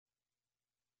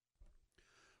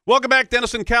Welcome back,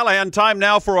 Dennis and Callahan. Time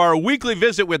now for our weekly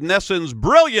visit with NESN's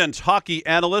brilliant hockey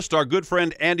analyst. Our good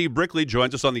friend Andy Brickley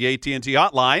joins us on the AT&T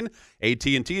hotline.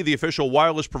 AT&T, the official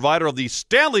wireless provider of the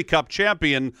Stanley Cup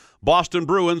champion Boston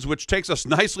Bruins, which takes us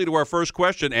nicely to our first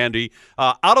question, Andy.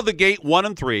 Out of the gate,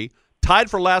 1-3, tied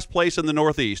for last place in the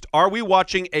Northeast. Are we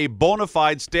watching a bona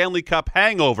fide Stanley Cup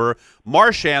hangover?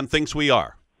 Marchand thinks we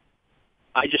are.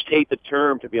 I just hate the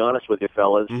term, to be honest with you,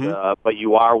 fellas, but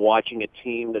you are watching a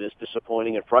team that is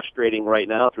disappointing and frustrating right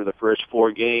now through the first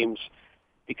 4 games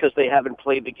because they haven't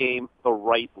played the game the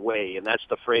right way, and that's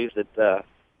the phrase that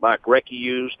Mark Recchi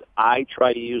used. I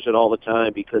try to use it all the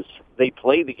time because they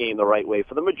played the game the right way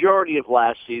for the majority of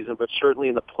last season, but certainly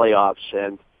in the playoffs,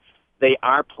 and they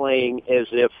are playing as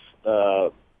if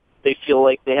they feel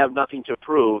like they have nothing to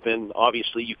prove, and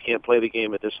obviously you can't play the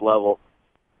game at this level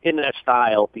in that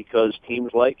style because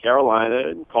teams like Carolina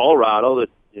and Colorado that,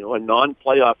 and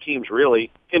non-playoff teams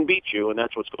really can beat you, and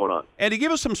that's what's going on. Andy,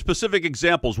 give us some specific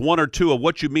examples, 1 or 2, of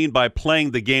what you mean by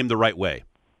playing the game the right way.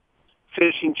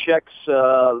 Finishing checks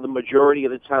the majority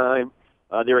of the time.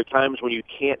 There are times when you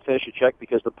can't finish a check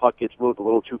because the puck gets moved a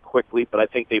little too quickly, but I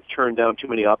think they've turned down too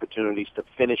many opportunities to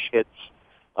finish hits.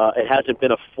 It hasn't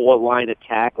been a 4-line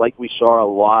attack like we saw a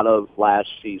lot of last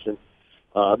season.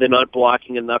 They're not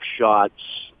blocking enough shots.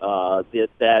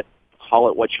 That, call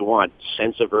it what you want,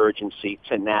 sense of urgency,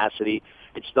 tenacity.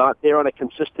 It's not there on a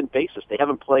consistent basis. They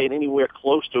haven't played anywhere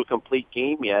close to a complete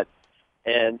game yet,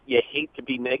 and you hate to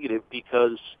be negative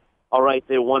because, all right,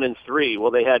 they're 1-3. Well,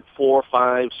 they had 4,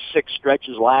 5, 6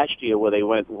 stretches last year where they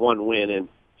went 1 win in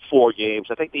 4 games.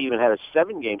 I think they even had a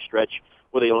 7-game stretch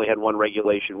where they only had 1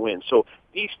 regulation win. So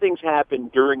these things happen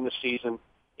during the season.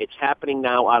 It's happening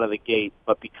now out of the gate,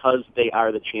 but because they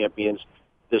are the champions,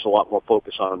 there's a lot more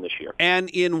focus on them this year. And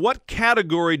in what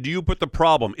category do you put the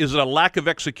problem? Is it a lack of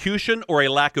execution or a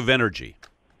lack of energy?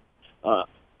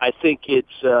 I think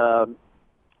it's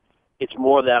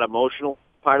more that emotional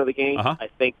part of the game. I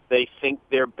think they think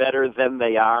they're better than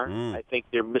they are. I think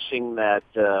they're missing that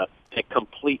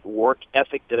complete work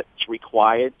ethic that's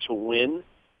required to win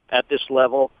at this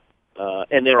level.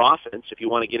 And their offense, if you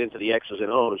want to get into the X's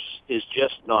and O's, is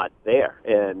just not there.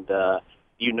 And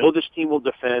this team will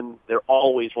defend. They're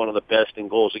always one of the best in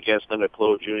goals against under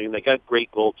Claude Julien. They got great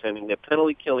goaltending. Their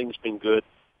penalty killing has been good.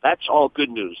 That's all good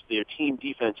news. Their team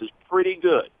defense is pretty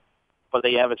good, but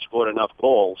they haven't scored enough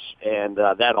goals. And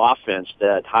that offense,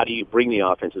 how do you bring the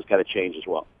offense, has got to change as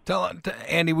well.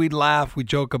 Andy, we laugh, we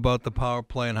joke about the power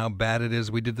play and how bad it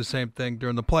is. We did the same thing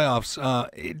during the playoffs.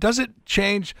 Does it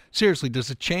change, seriously,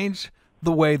 does it change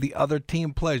the way the other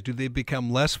team plays? Do they become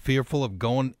less fearful of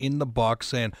going in the box,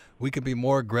 saying we could be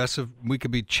more aggressive, we could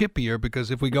be chippier,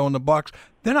 because if we go in the box,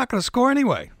 they're not going to score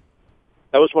anyway?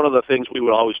 That was one of the things we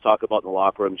would always talk about in the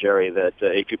locker room, Jerry, that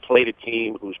if you played a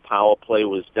team whose power play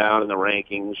was down in the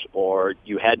rankings or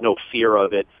you had no fear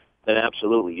of it, then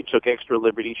absolutely. You took extra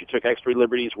liberties. You took extra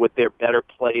liberties with their better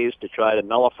plays to try to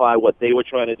nullify what they were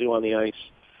trying to do on the ice.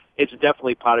 It's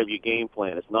definitely part of your game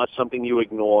plan. It's not something you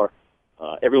ignore.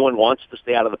 Everyone wants to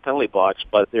stay out of the penalty box,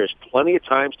 but there's plenty of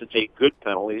times to take good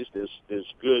penalties. There's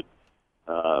good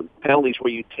penalties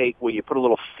where you put a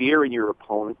little fear in your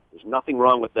opponent. There's nothing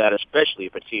wrong with that, especially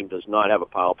if a team does not have a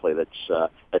power play that's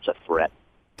a threat.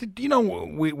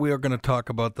 We are going to talk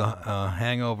about the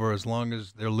hangover as long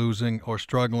as they're losing or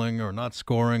struggling or not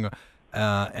scoring,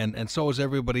 and so is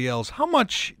everybody else. How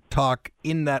much talk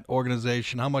in that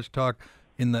organization, how much talk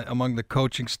among the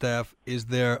coaching staff is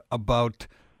there about,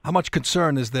 how much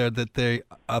concern is there that they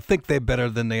think they're better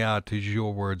than they are, to use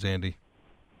your words, Andy?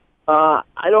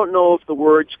 I don't know if the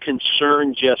word's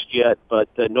concern just yet, but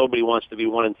nobody wants to be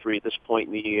 1-3 at this point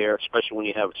in the year, especially when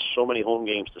you have so many home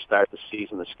games to start the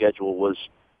season. The schedule was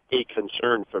a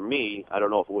concern for me. I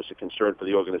don't know if it was a concern for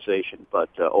the organization, but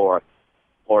or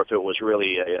if it was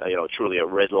really truly a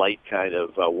red light kind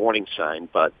of warning sign.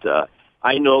 But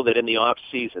I know that in the off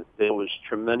season there was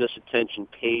tremendous attention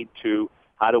paid to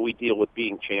how do we deal with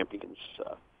being champions.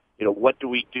 What do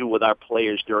we do with our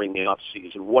players during the off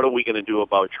season? What are we going to do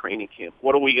about training camp?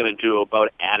 What are we going to do about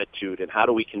attitude? And how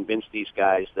do we convince these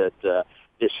guys that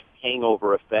this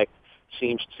hangover effect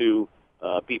seems to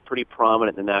be pretty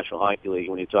prominent in the National Hockey League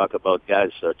when you talk about guys,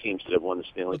 teams that have won the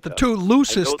Stanley Cup? But the two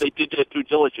loosest... I know they did their due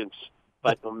diligence,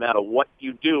 but no matter what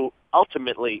you do,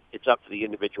 ultimately it's up to the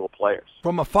individual players.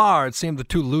 From afar, it seemed the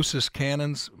two loosest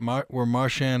cannons were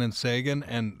Marchand and Seguin,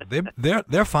 and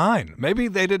they're fine. Maybe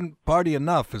they didn't party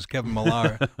enough, as Kevin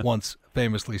Millar once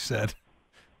famously said.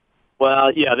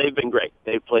 Well, yeah, they've been great.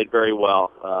 They've played very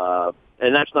well,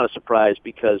 and that's not a surprise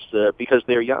because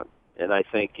they're young. And I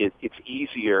think it's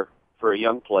easier for a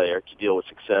young player to deal with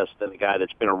success than a guy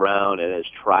that's been around and has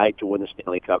tried to win the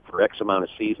Stanley Cup for X amount of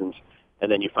seasons, and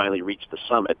then you finally reach the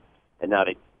summit, and now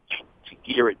to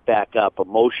gear it back up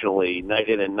emotionally night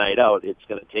in and night out, it's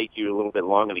going to take you a little bit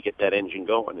longer to get that engine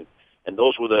going. And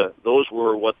those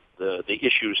were what the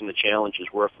issues and the challenges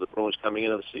were for the Bruins coming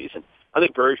into the season. I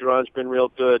think Bergeron's been real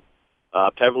good.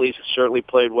 Peverley's certainly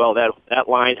played well. That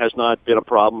line has not been a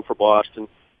problem for Boston.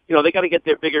 You know, they got to get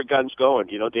their bigger guns going.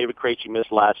 You know, David Krejci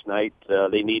missed last night.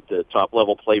 They need the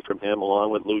top-level play from him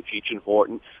along with Lucic and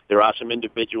Horton. There are some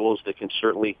individuals that can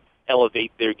certainly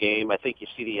elevate their game. I think you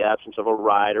see the absence of a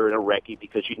Ryder and a Recchi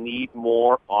because you need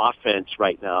more offense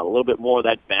right now, a little bit more of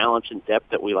that balance and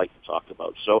depth that we like to talk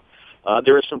about. So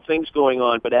there are some things going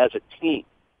on, but as a team,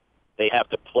 they have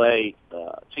to play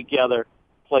together,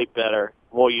 play better,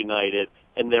 more united,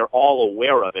 and they're all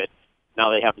aware of it. Now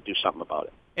they have to do something about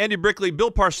it. Andy Brickley,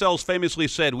 Bill Parcells famously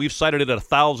said, we've cited it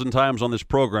 1,000 times on this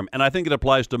program, and I think it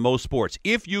applies to most sports.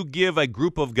 If you give a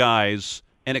group of guys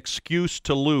an excuse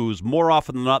to lose, more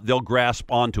often than not, they'll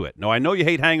grasp onto it. Now, I know you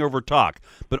hate hangover talk,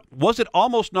 but was it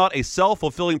almost not a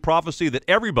self-fulfilling prophecy that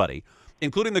everybody,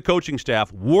 including the coaching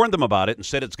staff, warned them about it and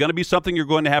said it's going to be something you're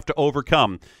going to have to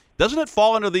overcome? Doesn't it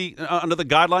fall under the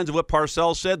guidelines of what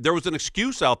Parcells said? There was an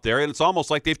excuse out there, and it's almost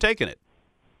like they've taken it.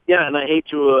 Yeah, and I hate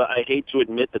to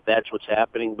admit that that's what's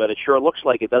happening, but it sure looks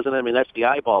like it, doesn't it? I mean, that's the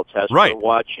eyeball test. Right.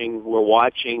 We're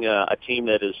watching a team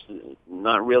that is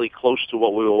not really close to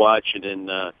what we were watching in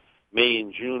May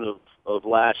and June of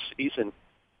last season,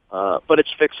 but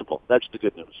it's fixable. That's the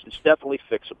good news. It's definitely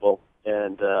fixable,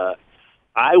 and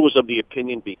I was of the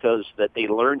opinion because that they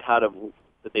learned how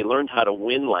to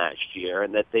win last year,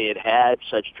 and that they had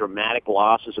such dramatic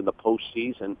losses in the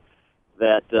postseason,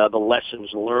 that the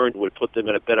lessons learned would put them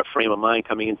in a better frame of mind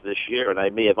coming into this year, and I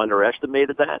may have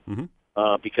underestimated that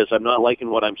because I'm not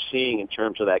liking what I'm seeing in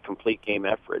terms of that complete game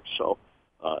effort. So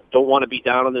don't want to be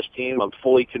down on this team. I'm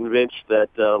fully convinced that,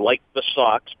 like the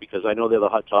Sox, because I know they're the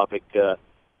hot topic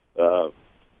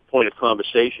point of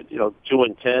conversation,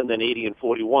 2-10, then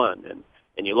 80-41,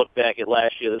 and you look back at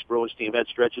last year, this Bruins team had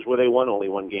stretches where they won only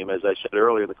one game, as I said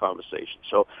earlier in the conversation.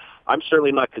 So I'm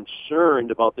certainly not concerned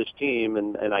about this team,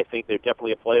 and I think they're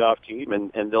definitely a playoff team,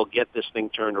 and they'll get this thing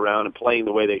turned around and playing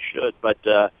the way they should. But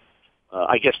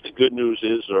I guess the good news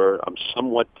is, or I'm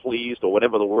somewhat pleased, or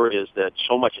whatever the word is, that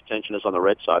so much attention is on the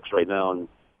Red Sox right now, and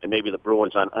maybe the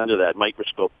Bruins under that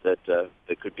microscope that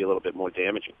could be a little bit more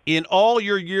damaging. In all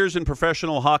your years in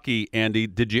professional hockey, Andy,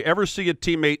 did you ever see a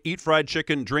teammate eat fried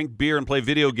chicken, drink beer, and play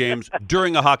video games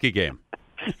during a hockey game?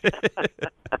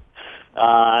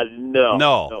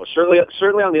 No.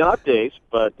 Certainly on the off days,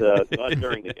 but not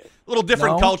during the game. A little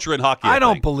different culture in hockey. I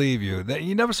don't believe you.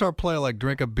 You never saw a player like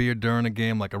drink a beer during a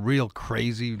game, like a real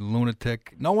crazy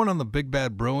lunatic. No one on the Big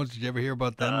Bad Bruins. Did you ever hear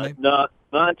about that? Not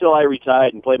until I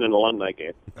retired and played in an alumni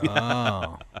game.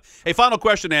 Oh. Hey, final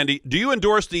question, Andy. Do you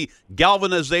endorse the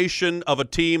galvanization of a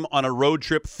team on a road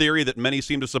trip theory that many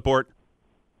seem to support?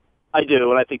 I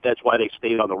do, and I think that's why they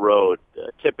stayed on the road.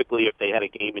 Typically, if they had a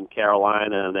game in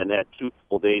Carolina and then had 2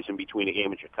 full days in between a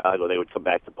game in Chicago, they would come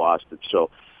back to Boston. So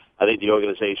I think the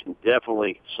organization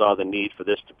definitely saw the need for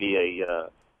this to be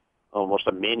almost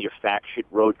a manufactured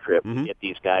road trip to get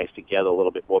these guys together a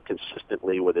little bit more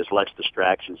consistently where there's less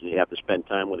distractions and you have to spend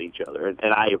time with each other. And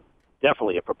I am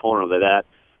definitely a proponent of that.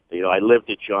 I lived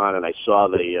it, John, and I saw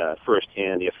the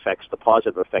firsthand the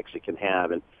positive effects it can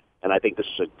have. And I think this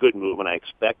is a good move, and I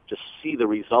expect to see the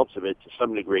results of it to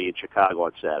some degree in Chicago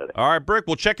on Saturday. All right, Brick,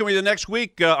 we'll check in with you next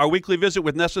week. Our weekly visit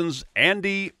with NESN's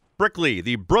Andy Brickley,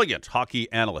 the brilliant hockey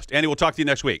analyst. Andy, we'll talk to you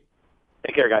next week.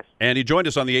 Take care, guys. And he joined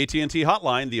us on the AT&T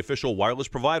hotline, the official wireless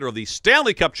provider of the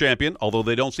Stanley Cup champion, although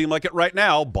they don't seem like it right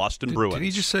now, Boston Bruins. Did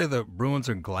he just say the Bruins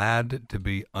are glad to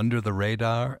be under the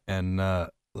radar and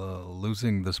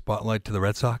losing the spotlight to the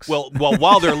Red Sox? Well,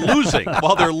 while they're losing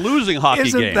hockey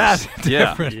Isn't games. That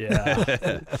different?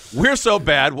 Yeah. We're so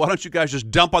bad, why don't you guys just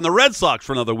dump on the Red Sox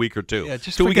for another week or two? Yeah,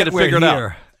 just till we get it figured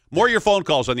out. More of your phone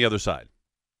calls on the other side.